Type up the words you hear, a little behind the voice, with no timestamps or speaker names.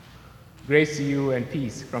Grace to you and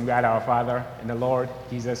peace from God our Father and the Lord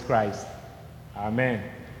Jesus Christ. Amen.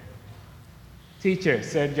 Teacher,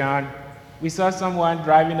 said John, we saw someone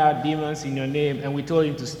driving out demons in your name, and we told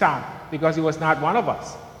him to stop because he was not one of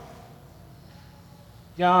us.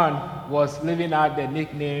 John was living out the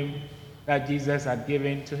nickname that Jesus had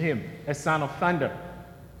given to him, a son of thunder.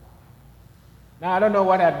 Now, I don't know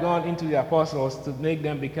what had gone into the apostles to make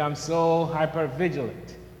them become so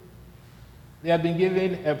hyper-vigilant. They had been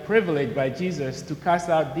given a privilege by Jesus to cast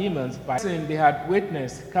out demons. By sin they had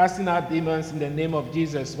witnessed casting out demons in the name of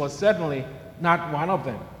Jesus was certainly not one of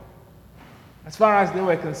them. As far as they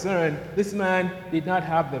were concerned, this man did not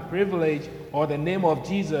have the privilege or the name of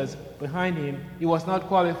Jesus behind him. He was not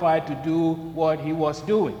qualified to do what he was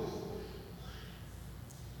doing.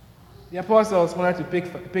 The apostles wanted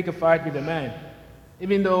to pick a fight with the man,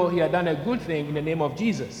 even though he had done a good thing in the name of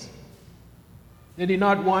Jesus. They did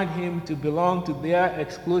not want him to belong to their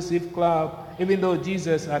exclusive club, even though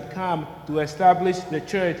Jesus had come to establish the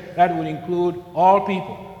church that would include all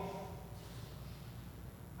people.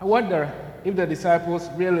 I wonder if the disciples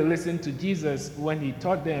really listened to Jesus when he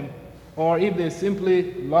taught them, or if they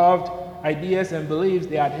simply loved ideas and beliefs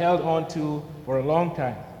they had held on to for a long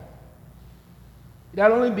time. It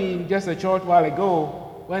had only been just a short while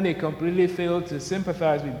ago when they completely failed to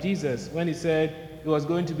sympathize with Jesus when he said he was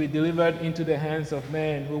going to be delivered into the hands of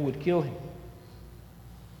men who would kill him.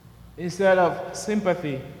 Instead of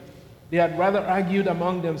sympathy, they had rather argued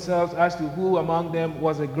among themselves as to who among them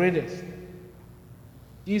was the greatest.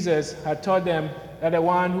 Jesus had taught them that the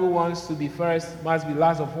one who wants to be first must be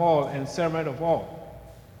last of all and servant of all.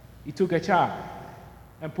 He took a child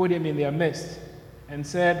and put him in their midst and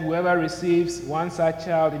said, whoever receives one such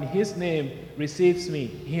child in his name receives me,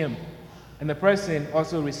 him, and the person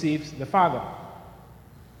also receives the Father.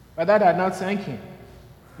 But that had not sank him.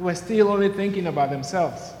 They were still only thinking about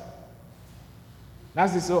themselves.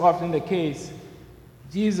 As is so often the case,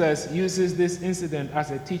 Jesus uses this incident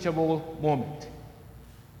as a teachable moment.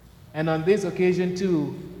 And on this occasion,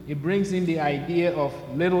 too, he brings in the idea of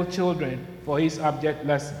little children for his object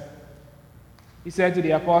lesson. He said to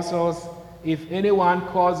the apostles, if anyone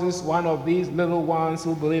causes one of these little ones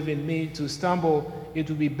who believe in me to stumble, it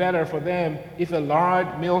would be better for them if a large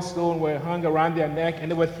millstone were hung around their neck and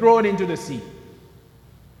they were thrown into the sea.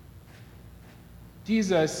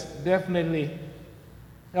 Jesus definitely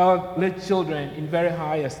held little children in very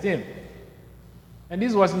high esteem. And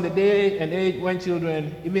this was in the day and age when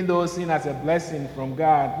children, even though seen as a blessing from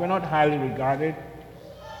God, were not highly regarded.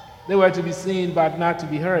 They were to be seen but not to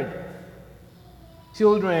be heard.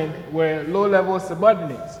 Children were low-level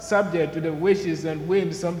subordinates, subject to the wishes and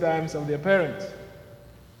whims sometimes of their parents.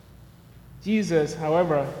 Jesus,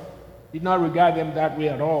 however, did not regard them that way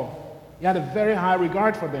at all. He had a very high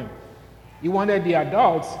regard for them. He wanted the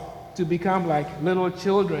adults to become like little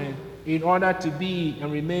children in order to be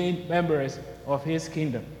and remain members of his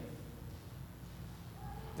kingdom.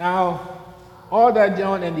 Now, all that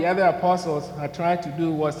John and the other apostles had tried to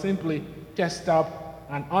do was simply just stop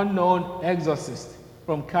an unknown exorcist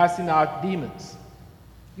from casting out demons.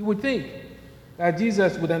 You would think that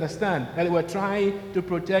Jesus would understand that they were trying to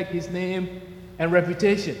protect his name and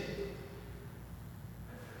reputation.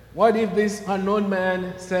 What if this unknown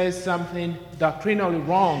man says something doctrinally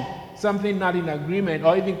wrong, something not in agreement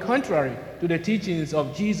or even contrary to the teachings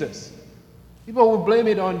of Jesus? People would blame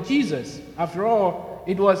it on Jesus. After all,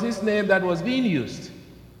 it was his name that was being used.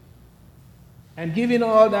 And given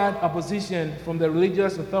all that opposition from the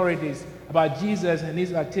religious authorities about Jesus and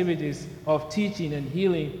his activities of teaching and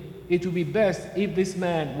healing, it would be best if this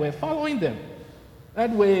man were following them.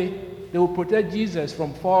 That way, they would protect Jesus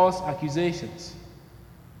from false accusations.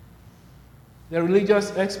 The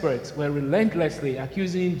religious experts were relentlessly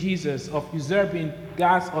accusing Jesus of usurping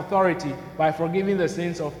God's authority by forgiving the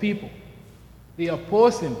sins of people. They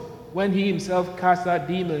opposed him when he himself cast out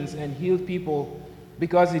demons and healed people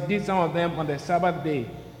because he did some of them on the Sabbath day,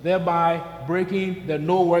 thereby breaking the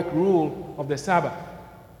no-work rule of the Sabbath.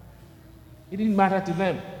 It didn't matter to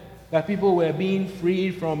them that people were being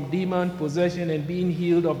freed from demon possession and being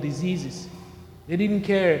healed of diseases. They didn't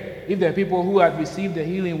care if the people who had received the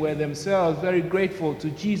healing were themselves very grateful to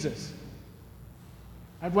Jesus.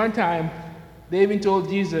 At one time, they even told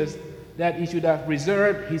Jesus that he should have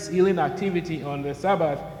reserved his healing activity on the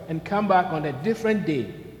Sabbath and come back on a different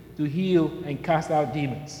day to heal and cast out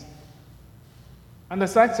demons. Under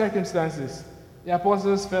such circumstances, the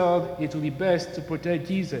apostles felt it would be best to protect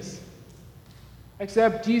Jesus.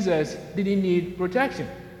 Except Jesus didn't need protection.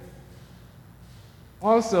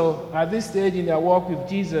 Also, at this stage in their walk with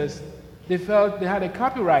Jesus, they felt they had a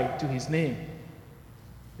copyright to his name.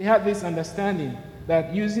 They had this understanding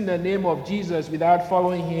that using the name of Jesus without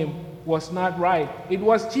following him was not right. It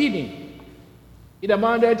was cheating. It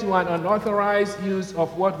amounted to an unauthorized use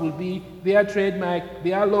of what would be their trademark,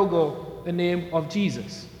 their logo, the name of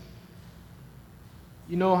Jesus.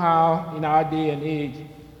 You know how in our day and age,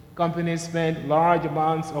 companies spend large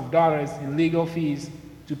amounts of dollars in legal fees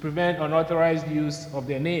to prevent unauthorized use of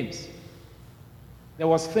their names. There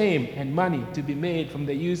was fame and money to be made from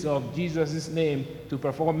the use of Jesus' name to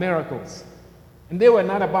perform miracles. And they were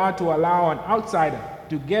not about to allow an outsider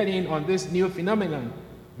to get in on this new phenomenon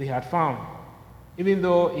they had found, even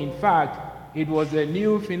though, in fact, it was a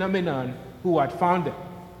new phenomenon who had found it.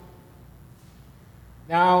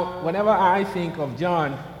 Now, whenever I think of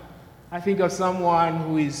John, I think of someone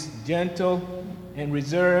who is gentle and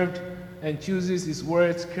reserved and chooses his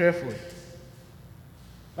words carefully.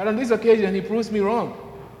 But on this occasion, he proves me wrong.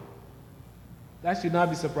 That should not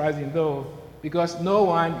be surprising, though, because no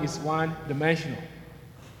one is one-dimensional.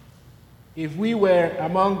 If we were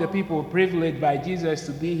among the people privileged by Jesus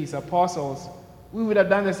to be his apostles, we would have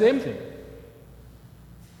done the same thing.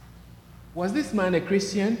 Was this man a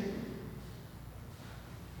Christian?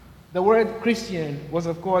 The word Christian was,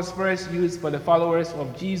 of course, first used for the followers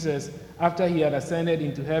of Jesus after he had ascended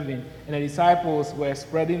into heaven and the disciples were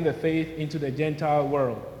spreading the faith into the Gentile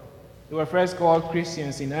world. They were first called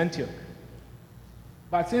Christians in Antioch.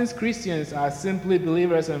 But since Christians are simply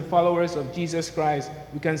believers and followers of Jesus Christ,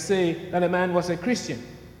 we can say that a man was a Christian.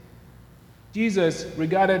 Jesus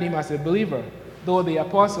regarded him as a believer, though the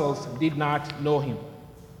apostles did not know him.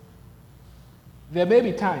 There may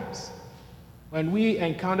be times when we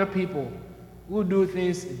encounter people who do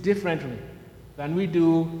things differently than we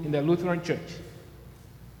do in the Lutheran Church.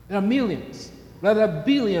 There are millions, rather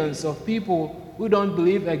billions of people who don't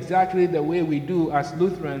believe exactly the way we do as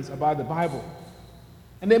Lutherans about the Bible.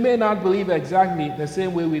 And they may not believe exactly the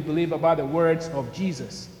same way we believe about the words of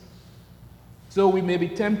Jesus. So we may be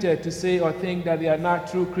tempted to say or think that they are not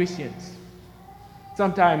true Christians.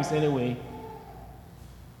 Sometimes, anyway.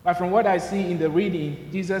 But from what I see in the reading,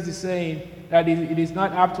 Jesus is saying that it is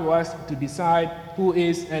not up to us to decide who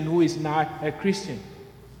is and who is not a Christian.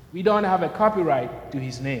 We don't have a copyright to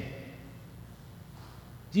his name.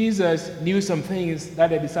 Jesus knew some things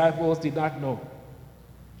that the disciples did not know.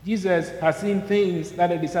 Jesus has seen things that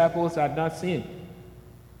the disciples had not seen.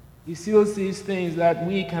 He still sees things that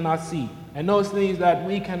we cannot see and knows things that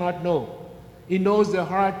we cannot know. He knows the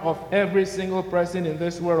heart of every single person in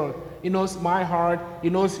this world. He knows my heart. He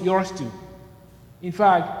knows yours too. In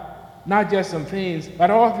fact, not just some things, but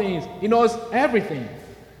all things. He knows everything.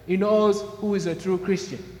 He knows who is a true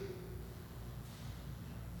Christian.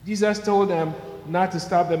 Jesus told them not to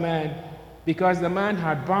stop the man because the man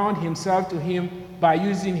had bound himself to him by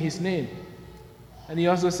using his name. And he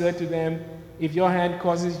also said to them, if your hand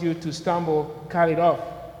causes you to stumble, cut it off.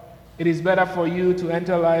 It is better for you to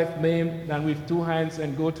enter life maimed than with 2 hands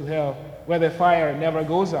and go to hell, where the fire never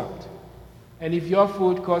goes out. And if your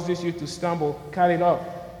foot causes you to stumble, cut it off.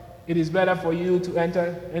 It is better for you to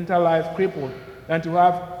enter life crippled than to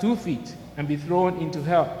have 2 feet and be thrown into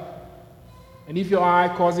hell. And if your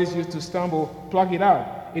eye causes you to stumble, pluck it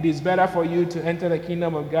out. It is better for you to enter the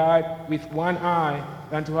kingdom of God with 1 eye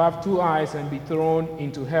than to have 2 eyes and be thrown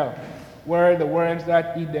into hell, where the worms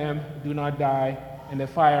that eat them do not die and the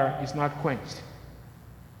fire is not quenched.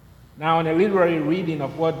 Now, in a literary reading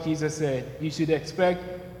of what Jesus said, you should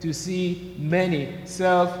expect to see many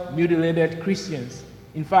self-mutilated Christians.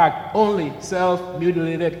 In fact, only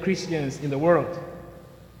self-mutilated Christians in the world.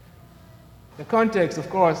 The context, of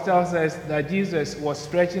course, tells us that Jesus was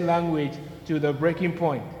stretching language to the breaking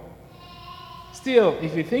point. Still,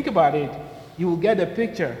 if you think about it, you will get a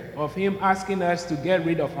picture of him asking us to get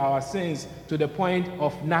rid of our sins to the point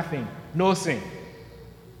of nothing, no sin.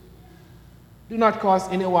 Do not cause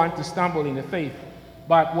anyone to stumble in the faith,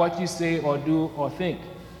 but what you say or do or think.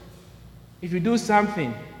 If you do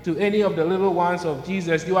something to any of the little ones of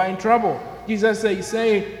Jesus, you are in trouble. Jesus is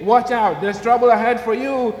saying, watch out, there's trouble ahead for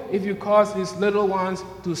you if you cause these little ones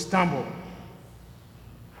to stumble.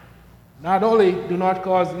 Not only do not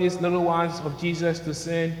cause these little ones of Jesus to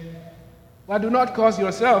sin, but do not cause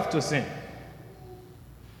yourself to sin.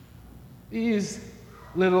 These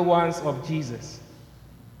little ones of Jesus.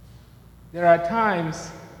 There are times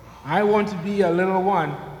I want to be a little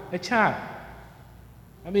one, a child.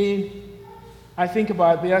 I think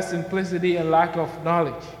about their simplicity and lack of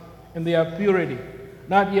knowledge, and their purity,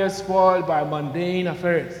 not yet spoiled by mundane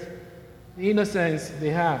affairs. The innocence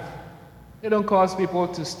they have. They don't cause people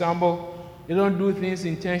to stumble. They don't do things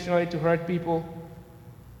intentionally to hurt people.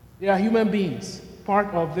 They are human beings, part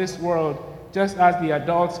of this world, just as the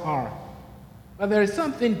adults are. But there is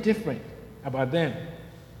something different about them.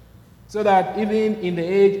 So that even in the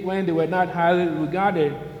age when they were not highly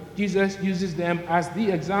regarded, Jesus uses them as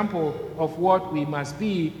the example of what we must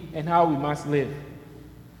be and how we must live.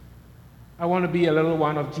 I want to be a little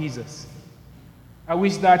one of Jesus. I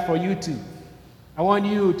wish that for you too. I want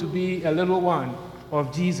you to be a little one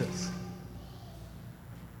of Jesus.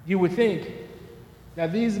 You would think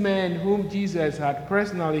that these men whom Jesus had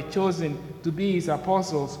personally chosen to be his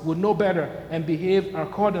apostles would know better and behave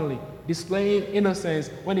accordingly, displaying innocence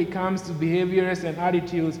when it comes to behaviors and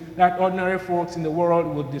attitudes that ordinary folks in the world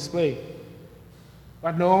would display.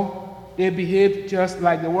 But no, they behaved just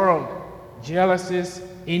like the world: jealousies,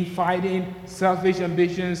 infighting, selfish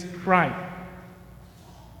ambitions, pride.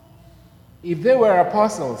 If they were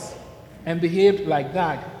apostles and behaved like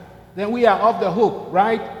that, then we are off the hook,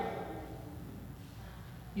 right?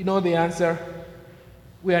 You know the answer: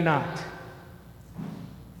 we are not.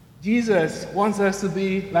 Jesus wants us to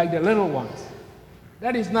be like the little ones.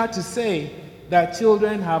 That is not to say that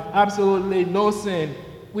children have absolutely no sin.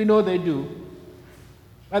 We know they do.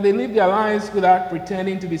 But they live their lives without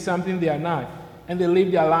pretending to be something they are not, and they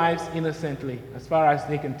live their lives innocently, as far as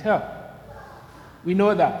they can tell. We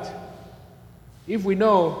know that. If we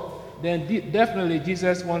know, then definitely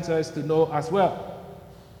Jesus wants us to know as well.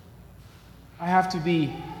 I have to be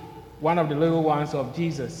one of the little ones of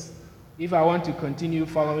Jesus if I want to continue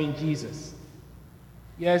following Jesus.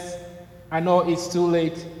 Yes, I know it's too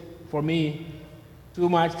late for me. Too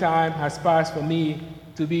much time has passed for me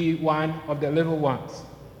to be one of the little ones.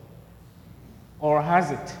 Or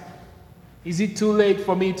has it? Is it too late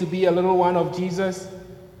for me to be a little one of Jesus?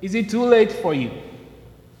 Is it too late for you?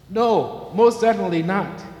 No, most certainly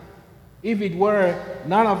not. If it were,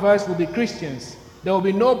 none of us would be Christians. There will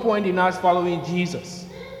be no point in us following Jesus.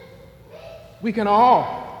 We can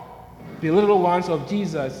all be little ones of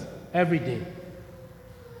Jesus every day.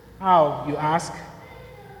 How, you ask?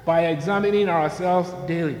 By examining ourselves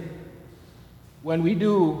daily. When we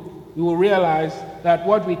do, we will realize that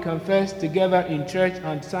what we confess together in church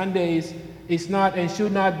on Sundays is not and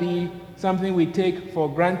should not be something we take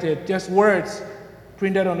for granted, just words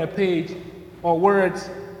printed on a page, or words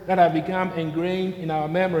that have become ingrained in our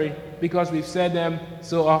memory because we've said them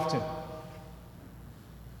so often.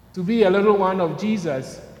 To be a little one of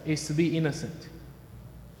Jesus is to be innocent.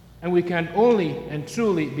 And we can only and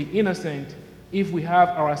truly be innocent if we have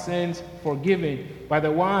our sins forgiven by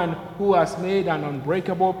the one who has made an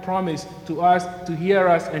unbreakable promise to us to hear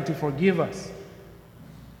us and to forgive us.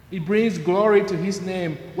 It brings glory to his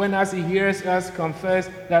name when, as he hears us confess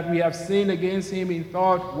that we have sinned against him in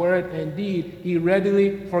thought, word, and deed, he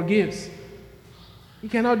readily forgives. He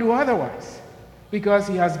cannot do otherwise because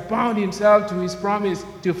he has bound himself to his promise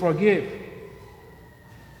to forgive.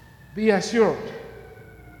 Be assured,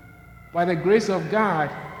 by the grace of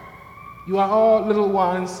God, you are all little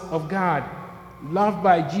ones of God, loved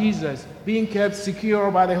by Jesus, being kept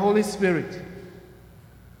secure by the Holy Spirit.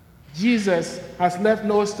 Jesus has left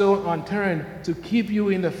no stone unturned to keep you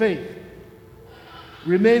in the faith.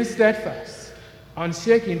 Remain steadfast,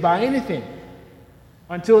 unshaken by anything,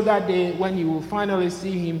 until that day when you will finally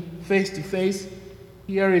see him face to face,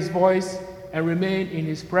 hear his voice, and remain in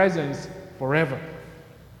his presence forever.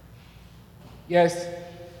 Yes,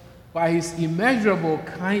 by his immeasurable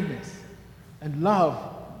kindness and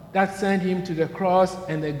love that sent him to the cross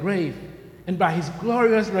and the grave, and by his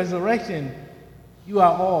glorious resurrection, you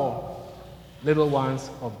are all little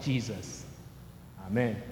ones of Jesus. Amen.